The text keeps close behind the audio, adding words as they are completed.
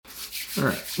All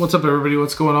right. What's up, everybody?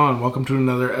 What's going on? Welcome to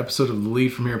another episode of the Lead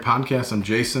From Here podcast. I'm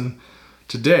Jason.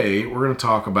 Today, we're going to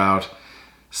talk about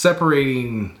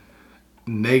separating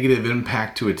negative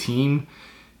impact to a team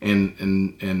and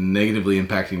negatively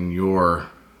impacting your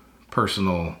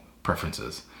personal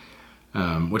preferences,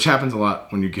 which happens a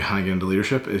lot when you kind of get into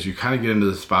leadership. Is you kind of get into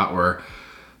the spot where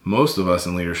most of us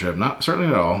in leadership, not certainly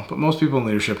not all, but most people in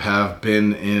leadership have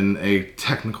been in a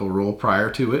technical role prior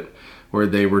to it, where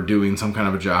they were doing some kind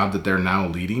of a job that they're now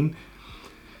leading.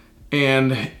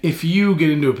 And if you get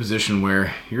into a position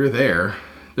where you're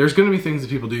there's going to be things that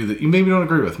people do that you maybe don't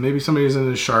agree with. Maybe somebody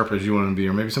isn't as sharp as you want to be,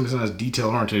 or maybe somebody's not as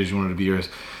detail-oriented as you want to be, or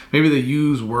maybe they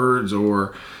use words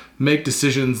or make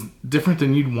decisions different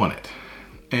than you'd want it.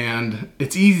 And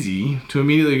it's easy to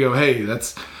immediately go, hey,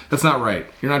 that's not right.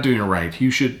 You're not doing it right.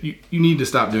 You need to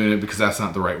stop doing it because that's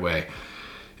not the right way.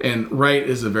 And right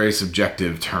is a very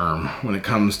subjective term when it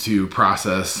comes to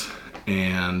process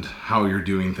and how you're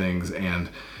doing things,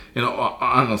 and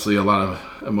honestly, a lot of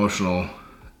emotional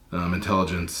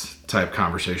intelligence type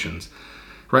conversations.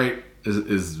 Right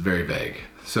is very vague.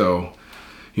 So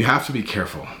you have to be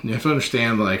careful. You have to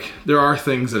understand, like, there are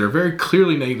things that are very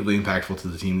clearly negatively impactful to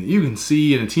the team that you can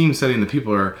see in a team setting that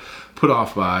people are put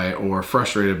off by or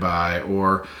frustrated by,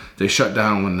 or they shut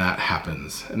down when that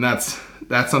happens. And that's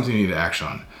something you need to action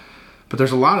on. But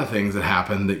there's a lot of things that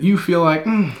happen that you feel like,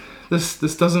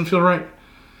 this doesn't feel right.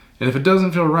 And if it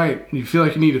doesn't feel right, you feel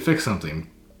like you need to fix something.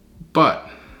 But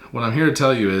what I'm here to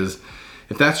tell you is,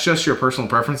 if that's just your personal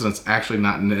preference and it's actually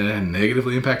not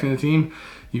negatively impacting the team,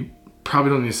 you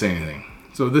probably don't need to say anything.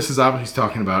 So this is obviously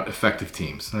talking about effective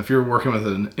teams. Now, if you're working with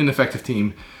an ineffective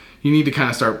team, you need to kind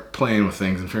of start playing with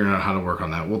things and figuring out how to work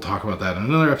on that. We'll talk about that in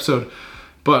another episode.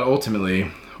 But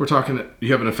ultimately, we're talking that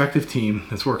you have an effective team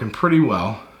that's working pretty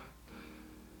well.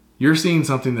 You're seeing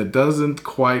something that doesn't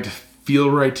quite feel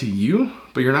right to you,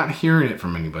 but you're not hearing it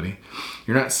from anybody.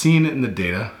 You're not seeing it in the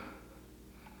data.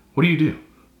 What do you do?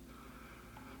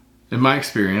 In my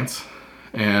experience,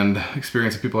 and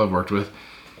experience of people I've worked with,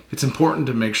 it's important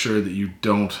to make sure that you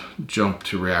don't jump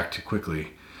to react too quickly.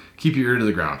 Keep your ear to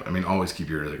the ground. I mean, always keep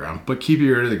your ear to the ground, but keep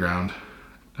your ear to the ground.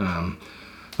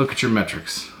 Look at your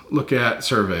metrics. Look at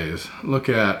surveys. Look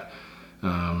at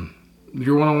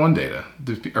your one-on-one data.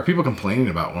 Are people complaining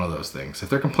about one of those things? If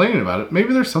they're complaining about it,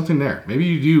 maybe there's something there. Maybe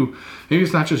you do. Maybe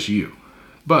it's not just you.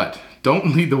 But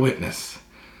don't lead the witness.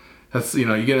 That's, you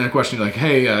get in a question, you're like,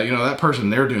 hey, that person,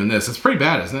 they're doing this. It's pretty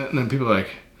bad, isn't it? And then people are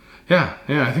like, yeah,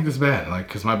 I think it's bad. Like,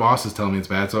 because my boss is telling me it's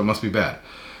bad, so it must be bad.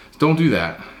 Don't do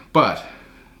that. But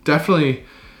definitely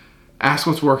ask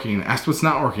what's working, ask what's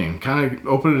not working, kind of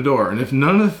open the door. And if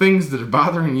none of the things that are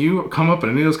bothering you come up in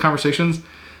any of those conversations,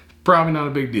 probably not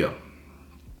a big deal.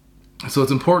 So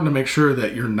it's important to make sure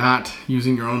that you're not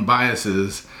using your own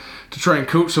biases to try and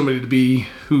coach somebody to be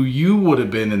who you would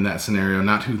have been in that scenario,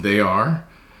 not who they are.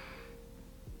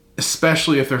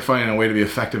 Especially if they're finding a way to be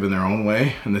effective in their own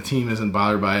way and the team isn't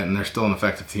bothered by it and they're still an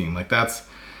effective team. Like, that's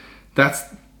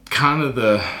kind of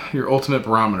your ultimate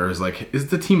barometer, is like, is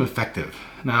the team effective?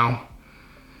 Now,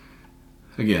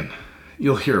 again,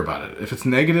 you'll hear about it. If it's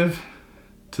negative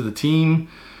to the team,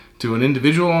 to an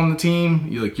individual on the team,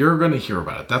 you're going to hear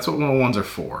about it. That's what one-on-ones are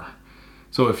for.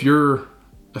 So if you're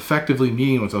effectively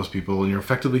meeting with those people and you're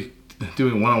effectively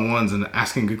doing one-on-ones and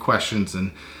asking good questions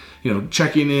and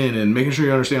checking in and making sure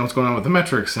you understand what's going on with the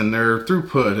metrics and their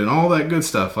throughput and all that good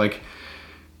stuff, like,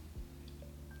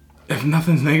 if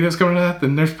nothing's negative coming to that,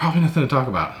 then there's probably nothing to talk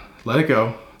about. Let it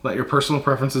go. Let your personal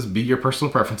preferences be your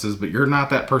personal preferences, but you're not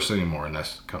that person anymore in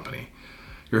this company.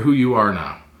 You're who you are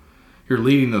now. You're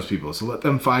leading those people, so let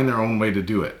them find their own way to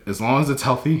do it, as long as it's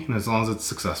healthy and as long as it's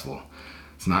successful.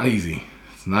 It's not easy.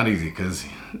 It's not easy, because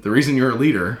the reason you're a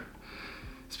leader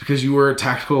is because you were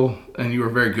tactical and you were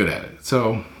very good at it.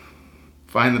 So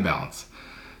find the balance.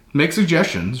 Make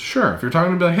suggestions, sure. If you're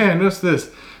talking to be like, hey, I noticed this.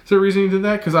 Is there a reason you did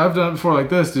that? Because I've done it before like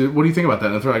this. Dude, what do you think about that?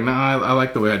 And if they're like, nah, I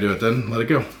like the way I do it, then let it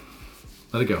go.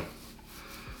 Let it go.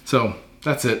 So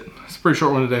that's it. It's a pretty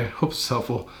short one today. Hope it's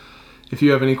helpful. If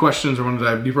you have any questions or want to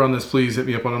dive deeper on this, please hit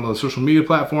me up on all the social media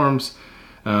platforms.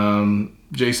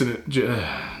 Jason at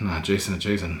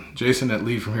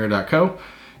leadfromhere.co.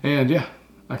 And yeah,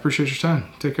 I appreciate your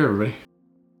time. Take care, everybody.